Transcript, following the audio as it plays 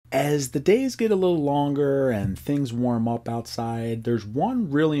As the days get a little longer and things warm up outside, there's one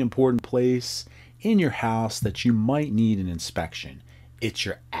really important place in your house that you might need an inspection. It's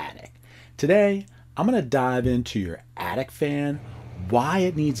your attic. Today, I'm going to dive into your attic fan, why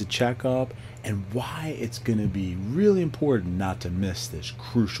it needs a checkup, and why it's going to be really important not to miss this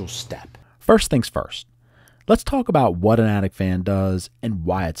crucial step. First things first, let's talk about what an attic fan does and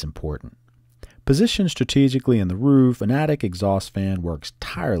why it's important. Positioned strategically in the roof, an attic exhaust fan works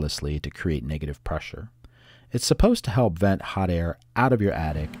tirelessly to create negative pressure. It's supposed to help vent hot air out of your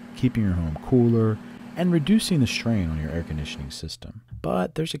attic, keeping your home cooler and reducing the strain on your air conditioning system.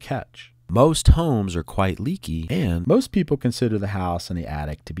 But there's a catch. Most homes are quite leaky, and most people consider the house and the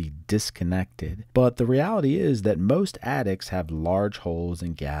attic to be disconnected. But the reality is that most attics have large holes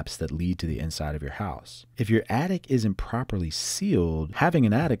and gaps that lead to the inside of your house. If your attic isn't properly sealed, having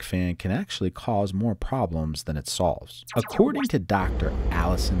an attic fan can actually cause more problems than it solves. According to Dr.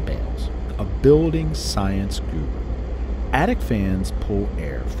 Allison Bailes, a building science guru, attic fans pull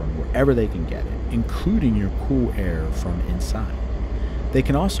air from wherever they can get it, including your cool air from inside. They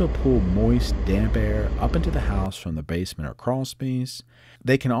can also pull moist, damp air up into the house from the basement or crawl space.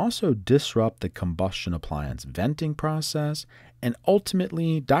 They can also disrupt the combustion appliance venting process. And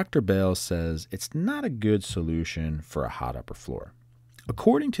ultimately, Dr. Bailes says it's not a good solution for a hot upper floor.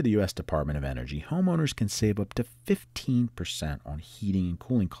 According to the U.S. Department of Energy, homeowners can save up to 15% on heating and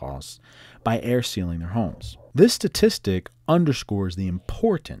cooling costs by air sealing their homes. This statistic underscores the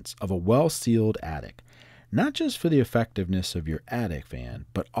importance of a well-sealed attic, not just for the effectiveness of your attic fan,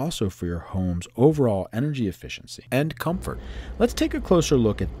 but also for your home's overall energy efficiency and comfort. Let's take a closer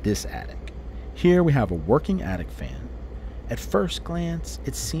look at this attic. Here we have a working attic fan. At first glance,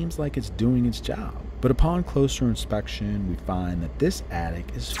 it seems like it's doing its job, but upon closer inspection, we find that this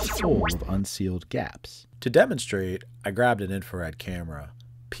attic is full of unsealed gaps. To demonstrate, I grabbed an infrared camera,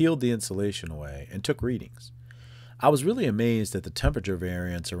 peeled the insulation away, and took readings. I was really amazed at the temperature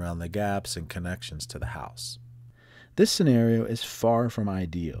variance around the gaps and connections to the house. This scenario is far from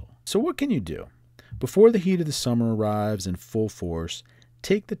ideal. So what can you do? Before the heat of the summer arrives in full force,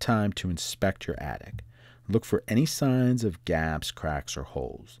 take the time to inspect your attic. Look for any signs of gaps, cracks, or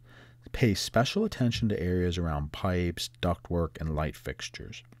holes. Pay special attention to areas around pipes, ductwork, and light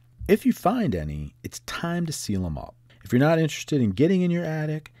fixtures. If you find any, it's time to seal them up. If you're not interested in getting in your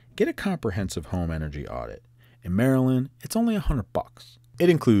attic, get a comprehensive home energy audit. In Maryland, it's only $100. It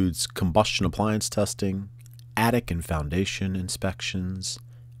includes combustion appliance testing, attic and foundation inspections,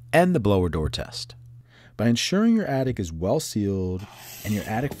 and the blower door test. By ensuring your attic is well sealed and your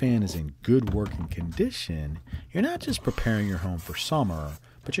attic fan is in good working condition, you're not just preparing your home for summer,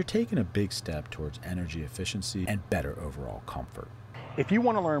 but you're taking a big step towards energy efficiency and better overall comfort. If you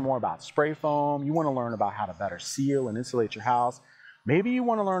want to learn more about spray foam, you want to learn about how to better seal and insulate your house, maybe you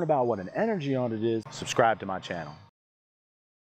want to learn about what an energy audit is, subscribe to my channel.